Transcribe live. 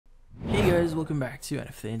guys, welcome back to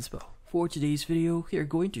NFT Inspo. For today's video, we are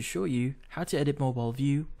going to show you how to edit mobile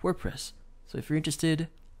view WordPress. So if you're interested,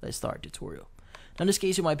 let's start the tutorial. Now in this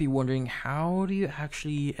case, you might be wondering, how do you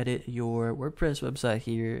actually edit your WordPress website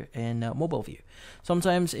here in mobile view?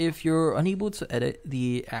 Sometimes if you're unable to edit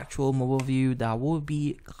the actual mobile view, that will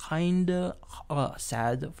be kinda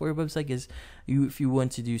sad for your website, because if you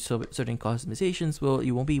want to do certain customizations, well,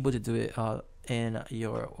 you won't be able to do it in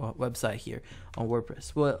your website here on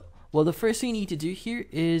WordPress. Well, the first thing you need to do here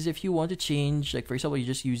is, if you want to change, like for example, you're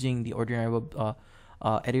just using the ordinary web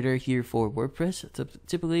editor here for WordPress.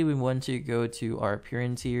 Typically, we want to go to our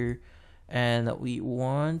appearance here, and we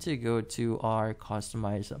want to go to our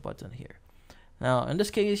customize button here. Now, in this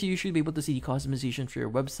case, you should be able to see the customization for your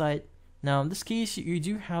website. Now, in this case, you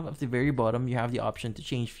do have at the very bottom, you have the option to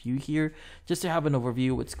change view here, just to have an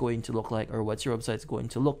overview what's going to look like, or what's your website's going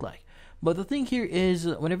to look like. But the thing here is,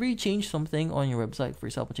 whenever you change something on your website, for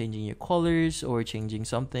example, changing your colors or changing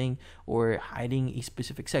something or hiding a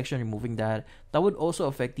specific section, removing that would also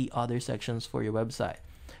affect the other sections for your website.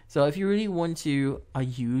 So if you really want to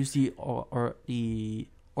use the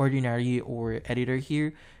ordinary or editor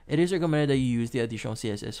here, it is recommended that you use the additional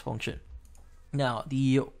CSS function. Now,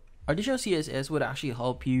 the additional CSS would actually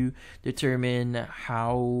help you determine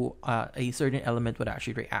how a certain element would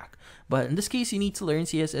actually react. But in this case, you need to learn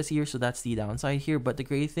CSS here, so that's the downside here. But the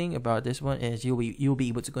great thing about this one is you'll be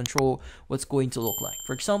able to control what's going to look like.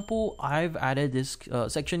 For example, I've added this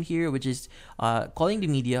section here, which is calling the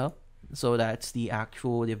media. So that's the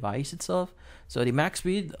actual device itself. So the max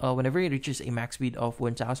speed, whenever it reaches a max speed of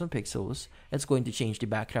 1000 pixels, it's going to change the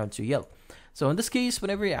background to yellow. So in this case,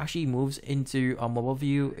 whenever it actually moves into a mobile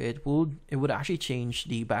view, it would actually change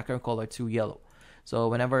the background color to yellow. So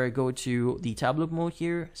whenever I go to the tablet mode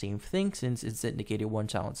here, same thing, since it's indicated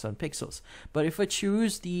 1000 pixels. But if I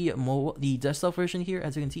choose the desktop version here,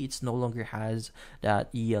 as you can see, it no longer has that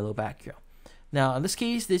yellow background. Now, in this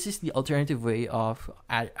case, this is the alternative way of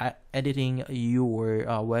editing your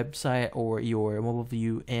website or your mobile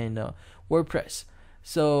view in WordPress.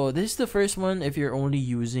 So this is the first one if you're only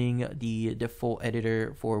using the default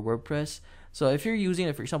editor for WordPress. So if you're using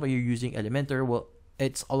it, for example, you're using Elementor, well,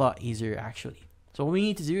 it's a lot easier actually. So what we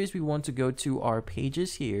need to do is we want to go to our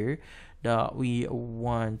pages here that we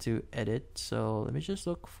want to edit. So let me just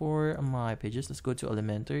look for my pages. Let's go to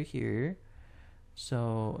Elementor here.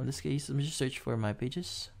 So in this case, let me just search for my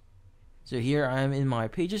pages. So here I am in my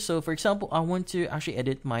pages. So for example, I want to actually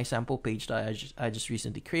edit my sample page that I just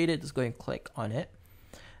recently created. Let's go and click on it.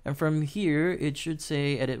 And from here, it should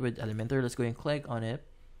say edit with Elementor. Let's go and click on it.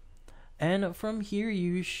 And from here,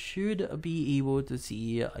 you should be able to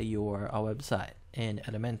see your website in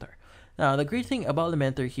Elementor. Now, the great thing about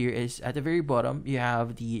Elementor here is at the very bottom, you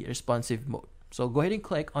have the responsive mode. So go ahead and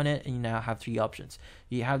click on it, and you now have three options.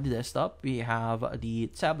 You have the desktop, we have the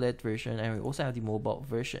tablet version, and we also have the mobile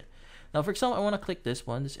version. Now, for example, I want to click this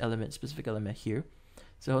one, this specific element here.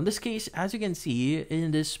 So in this case, as you can see,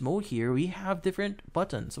 in this mode here, we have different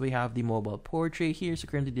buttons. So we have the mobile portrait here. So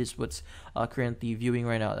currently this is what's currently viewing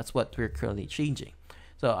right now. That's what we're currently changing.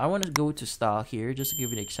 So I want to go to style here, just to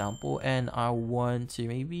give you an example. And I want to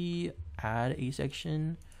maybe add a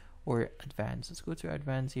section or advanced. Let's go to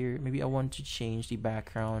advanced here. Maybe I want to change the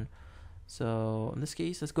background. So in this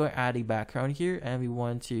case, let's go and add a background here. And we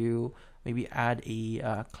want to maybe add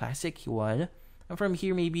a classic one. And from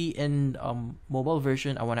here, maybe in mobile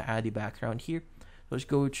version, I want to add the background here. So let's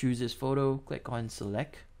go choose this photo, click on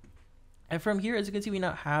select. And from here, as you can see, we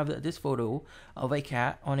now have this photo of a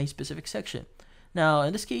cat on a specific section. Now,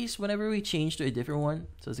 in this case, whenever we change to a different one,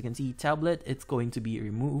 so as you can see, tablet, it's going to be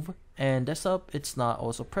removed. And desktop, it's not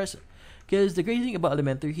also present. Because the great thing about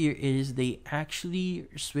Elementor here is they actually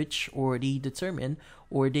switch, or they determine,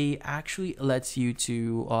 or they actually lets you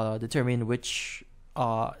to determine which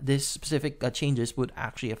this specific changes would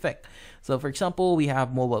actually affect. So for example, we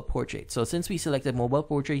have mobile portrait. So since we selected mobile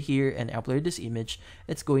portrait here and uploaded this image,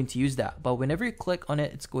 it's going to use that. But whenever you click on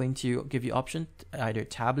it, it's going to give you option either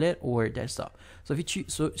tablet or desktop. So if you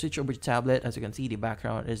switch over to tablet, as you can see, the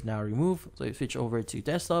background is now removed. So you switch over to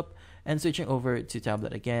desktop and switching over to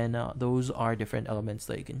tablet again, those are different elements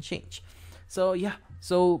that you can change. So yeah,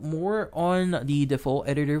 so more on the default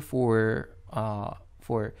editor for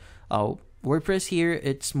WordPress here,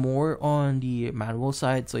 it's more on the manual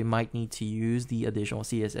side, so you might need to use the additional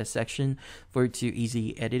CSS section for it to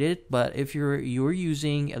easily edit it. But if you're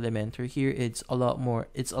using Elementor here, it's a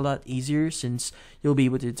lot easier, since you'll be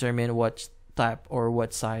able to determine what type or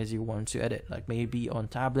what size you want to edit, like maybe on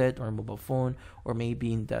tablet or mobile phone, or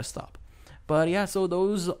maybe in desktop. But yeah, so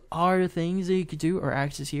those are things that you could do or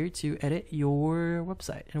access here to edit your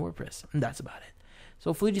website in WordPress, and that's about it. So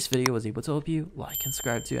hopefully this video was able to help you. Like and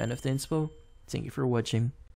subscribe to end of the inspo. Thank you for watching.